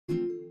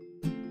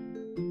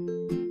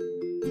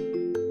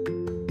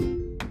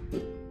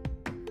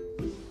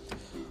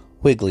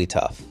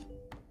Wigglytuff,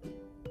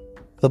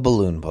 the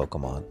balloon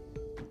Pokemon.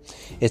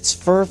 Its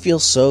fur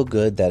feels so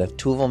good that if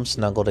two of them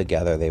snuggle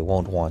together, they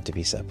won't want to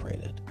be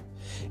separated.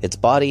 Its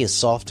body is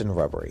soft and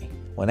rubbery.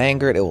 When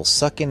angered, it will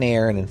suck in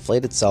air and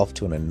inflate itself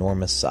to an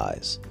enormous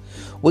size.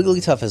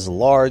 Wigglytuff has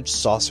large,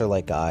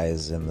 saucer-like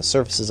eyes, and the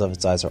surfaces of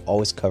its eyes are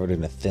always covered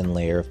in a thin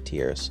layer of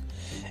tears.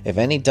 If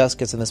any dust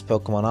gets in this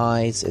Pokemon's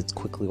eyes, it's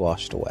quickly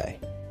washed away.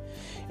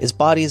 Its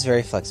body is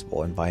very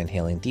flexible, and by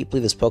inhaling deeply,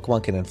 this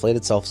Pokemon can inflate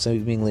itself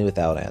seemingly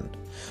without end.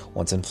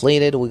 Once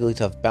inflated,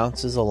 Wigglytuff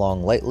bounces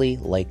along lightly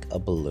like a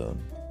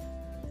balloon.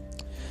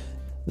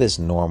 This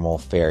normal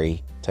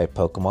fairy-type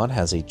Pokemon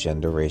has a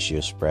gender ratio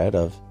spread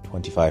of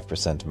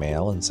 25%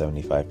 male and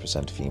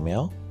 75%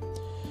 female.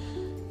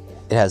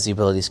 It has the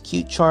abilities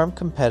Cute, Charm,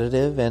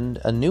 Competitive, and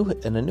a new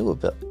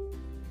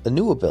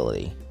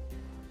ability,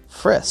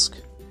 Frisk.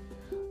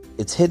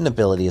 Its hidden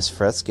ability is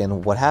Frisk,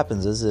 and what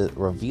happens is it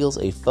reveals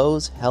a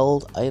foe's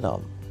held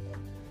item.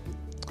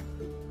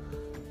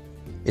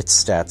 Its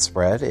stat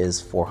spread is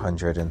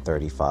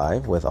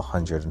 435 with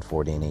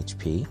 140 in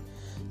HP,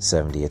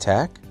 70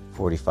 attack,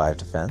 45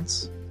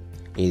 defense,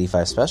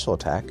 85 special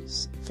attack,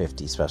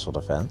 50 special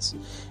defense,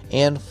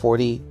 and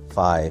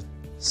 45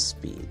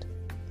 speed.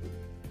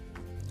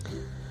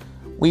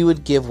 We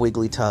would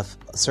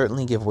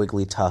certainly give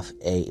Wigglytuff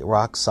a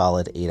rock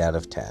solid 8 out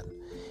of 10.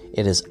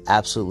 It is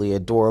absolutely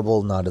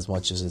adorable, not as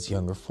much as its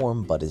younger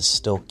form, but is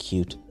still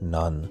cute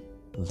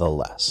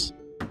nonetheless.